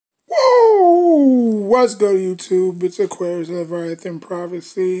What's good, YouTube? It's Aquarius Leviathan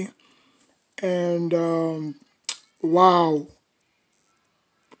Prophecy. And, wow.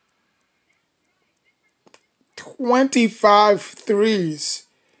 25 threes.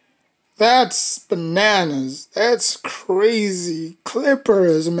 That's bananas. That's crazy.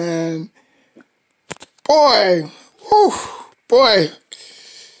 Clippers, man. Boy. Whew, boy.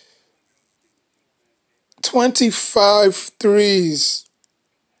 25 threes.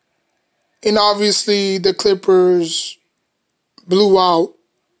 And obviously the Clippers blew out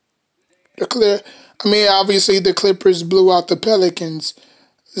obviously the Clippers blew out the Pelicans.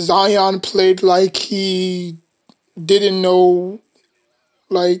 Zion played like he didn't know.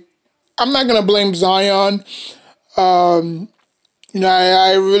 Like, I'm not gonna blame Zion. I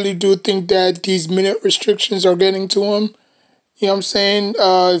really do think that these minute restrictions are getting to him. You know what I'm saying?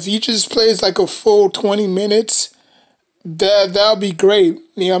 If he just plays like a full 20 minutes, that'll be great.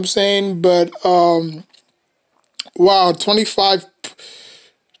 You know what I'm saying? But wow, 25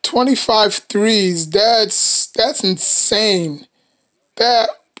 threes. That's insane. That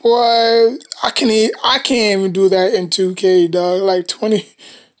boy, I can't even do that in 2K, dog. Like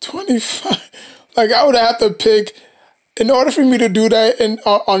 25. Like, I would have to pick, in order for me to do that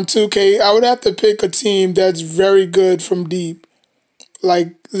on 2K, I would have to pick a team that's very good from deep.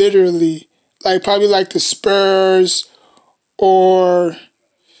 Like, literally. Like, probably like the Spurs or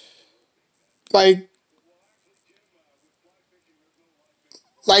like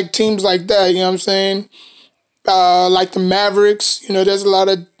teams like that, you know what I'm saying? Like the Mavericks, there's a lot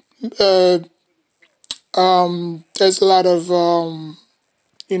of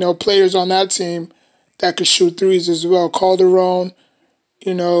players on that team that could shoot threes as well. Calderon,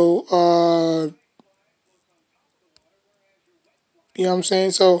 you know what I'm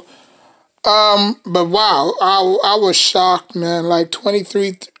saying? So, but wow, I was shocked, man. Like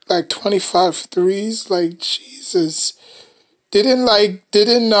 23, like 25 threes, like Jesus. Didn't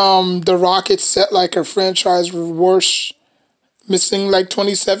the Rockets set like a franchise worst, missing like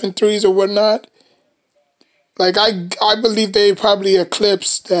 27 threes or whatnot? Like, I believe they probably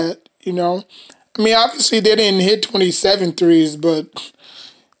eclipsed that, obviously they didn't hit 27 threes, but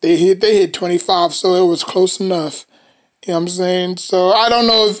they hit 25, so it was close enough. You know what I'm saying? So I don't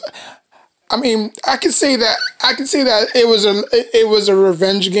know if, I can say that it was a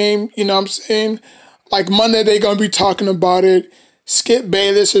revenge game, you know what I'm saying? Like, Monday they're gonna be talking about it. Skip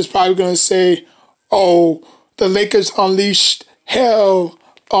Bayless is probably gonna say, "Oh, the Lakers unleashed hell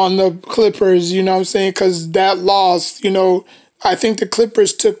on the Clippers," you know what I'm saying? Because that loss, I think the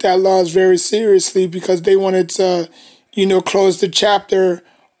Clippers took that loss very seriously because they wanted to, close the chapter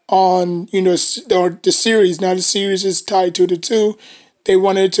on, the series. Now the series is tied 2-2. They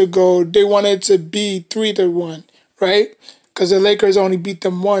wanted to be 3-1, right? Because the Lakers only beat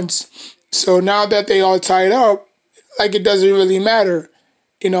them once. So now that they all tied up, like, it doesn't really matter,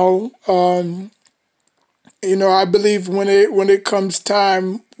 I believe when it comes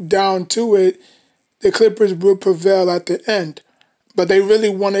time down to it, the Clippers will prevail at the end. But they really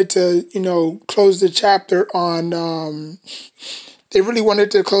wanted to, close the chapter on. They really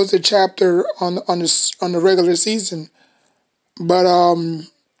wanted to close the chapter on the regular season. But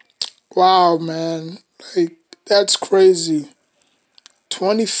wow, man, like, that's crazy.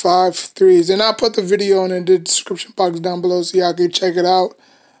 25 threes. And I'll put the video in the description box down below so y'all can check it out.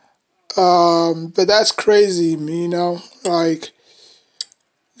 But that's crazy, like,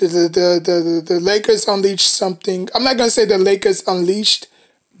 the Lakers unleashed something. I'm not gonna say the Lakers unleashed,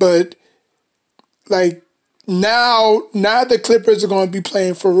 but like, now the Clippers are gonna be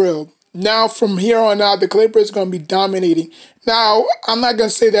playing for real. Now from here on out, the Clippers are gonna be dominating. Now, I'm not gonna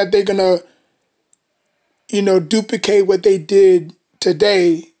say that they're gonna, duplicate what they did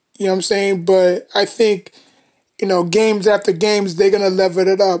today, you know what I'm saying? But I think, games after games, they're going to level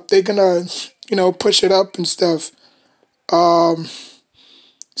it up. They're going to, push it up and stuff.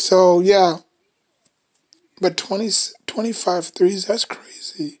 So, yeah. But 25 threes, that's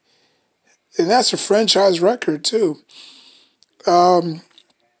crazy. And that's a franchise record, too. But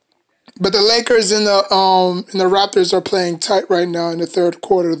the Lakers and the Raptors are playing tight right now in the third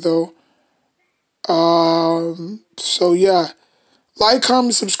quarter, though. So, yeah. Like,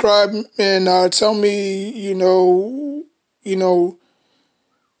 comment, subscribe, and tell me,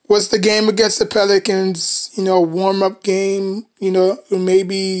 what's the game against the Pelicans, warm-up game,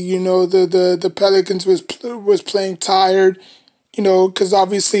 maybe, the Pelicans was playing tired, because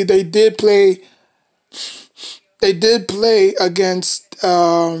obviously they did play against,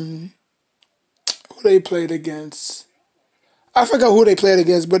 who they played against. I forgot who they played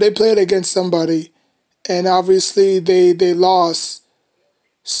against, but they played against somebody, and obviously they lost.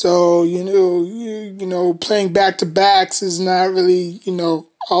 So, playing back to backs is not really,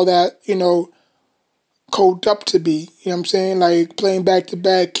 all that, coked up to be. You know what I'm saying? Like playing back to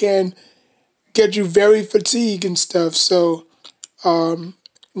back can get you very fatigued and stuff. So,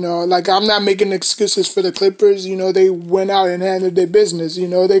 like I'm not making excuses for the Clippers. They went out and handled their business.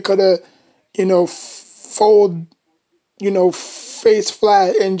 They could have, fold, face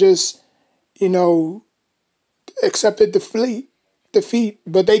flat and just, you know, accepted defeat.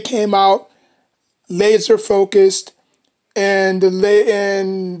 But they came out laser focused, and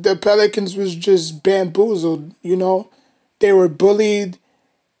the Pelicans was just bamboozled. They were bullied.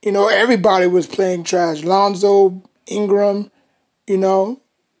 Everybody was playing trash. Lonzo, Ingram, you know,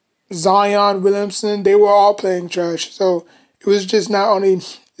 Zion Williamson, they were all playing trash. So it was just not only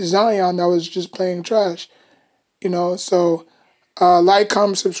Zion that was just playing trash. So like,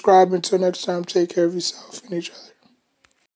 comment, subscribe. Until next time, take care of yourself and each other.